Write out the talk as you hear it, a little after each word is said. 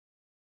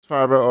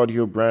Faber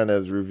Audio brand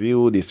has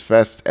revealed its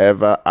first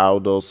ever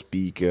outdoor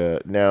speaker.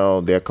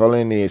 Now they're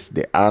calling this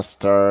the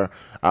Aster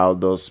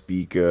outdoor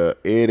speaker.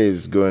 It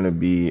is going to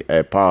be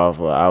a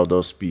powerful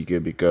outdoor speaker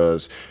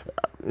because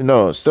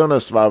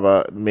Sonus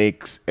Faber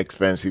makes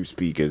expensive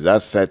speakers.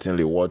 That's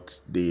certainly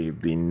what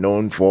they've been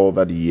known for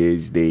over the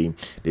years. They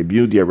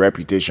build their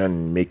reputation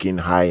in making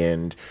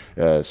high-end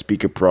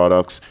speaker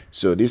products.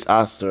 So this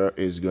Aster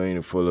is going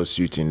to follow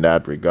suit in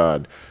that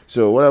regard.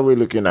 So what are we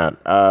looking at?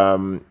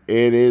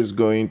 It is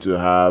going to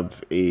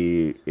have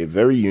a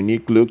very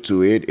unique look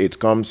to it. It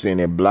comes in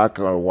a black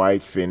or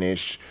white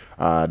finish.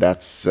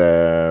 That's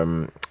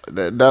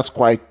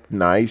quite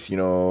nice.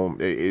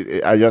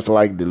 I just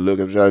like the look,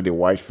 especially the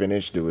white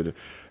finish. The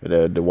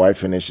white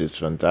finish is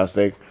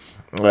fantastic.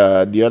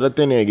 The other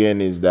thing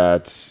again is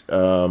that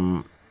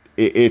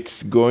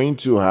it's going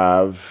to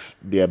have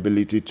the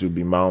ability to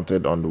be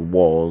mounted on the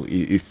wall.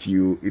 If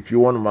you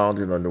want to mount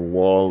it on the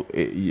wall,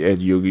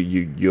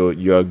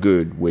 you're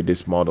good with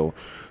this model.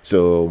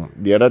 So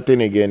the other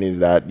thing again is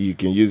that you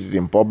can use it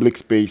in public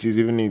spaces,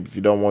 even if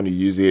you don't want to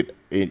use it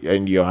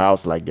in your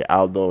house, like the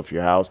outdoor of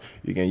your house.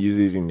 You can use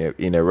it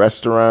in a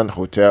restaurant,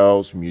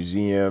 hotels,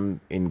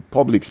 museum, in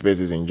public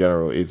spaces in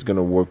general. It's going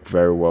to work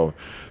very well.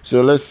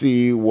 So let's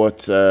see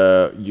what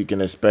you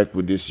can expect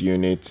with this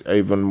unit,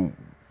 even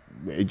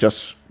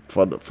just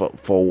for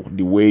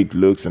the way it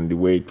looks and the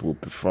way it will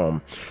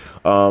perform.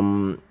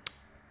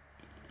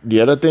 The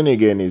other thing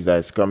again is that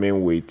it's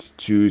coming with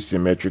two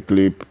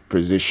symmetrically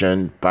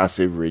positioned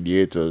passive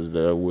radiators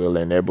that will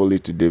enable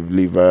it to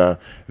deliver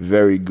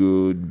very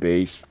good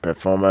bass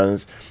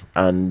performance,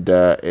 and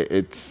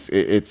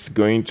it's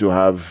going to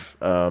have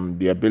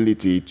the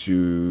ability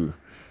to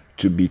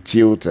be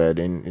tilted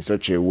in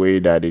such a way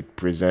that it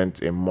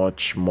presents a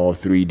much more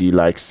 3D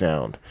like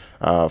sound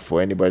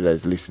for anybody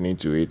that's listening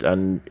to it.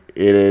 And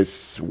it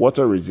is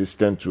water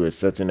resistant to a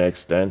certain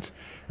extent.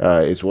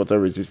 And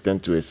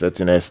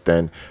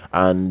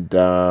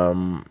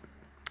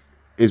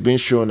it's been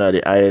shown at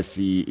the ISE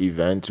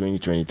event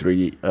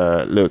 2023.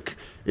 Look,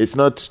 it's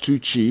not too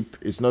cheap,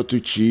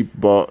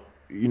 but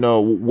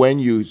when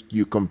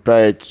you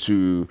compare it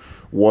to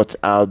what's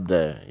out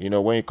there,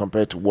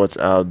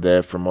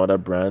 from other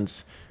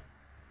brands,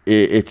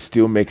 it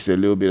still makes a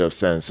little bit of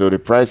sense. So the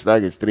price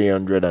tag is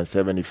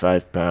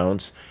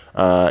 £375.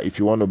 If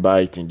you want to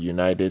buy it in the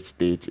United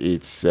States,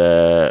 it's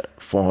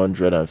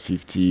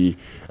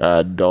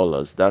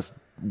 $450. That's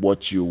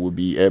what you will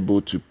be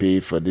able to pay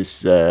for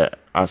this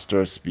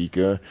Aster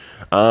speaker.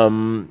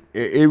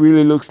 It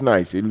really looks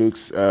nice. It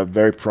looks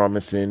very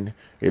promising.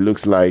 It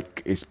looks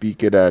like a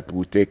speaker that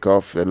will take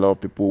off. A lot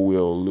of people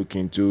will look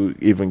into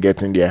even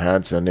getting their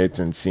hands on it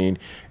and seeing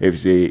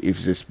if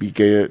it's a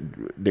speaker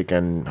they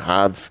can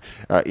have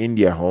in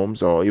their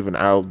homes or even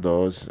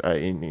outdoors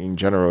in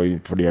general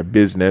for their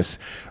business.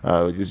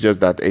 It's just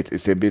that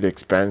it's a bit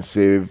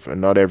expensive.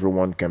 Not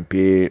everyone can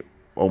pay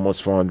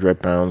almost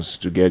 £400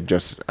 to get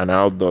just an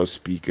outdoor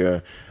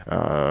speaker,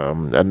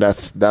 and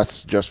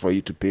that's just for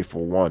you to pay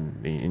for one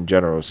in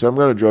general. So I'm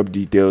going to drop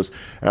details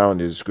down in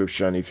the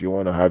description if you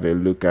want to have a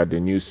look at the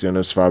new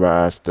Sonus Faber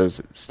Aster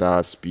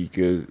Star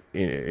speaker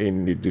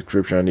in the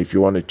description. If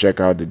you want to check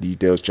out the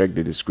details, check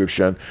the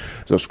description.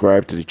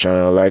 Subscribe to the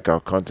channel, like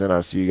our content.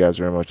 I'll see you guys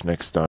very much next time.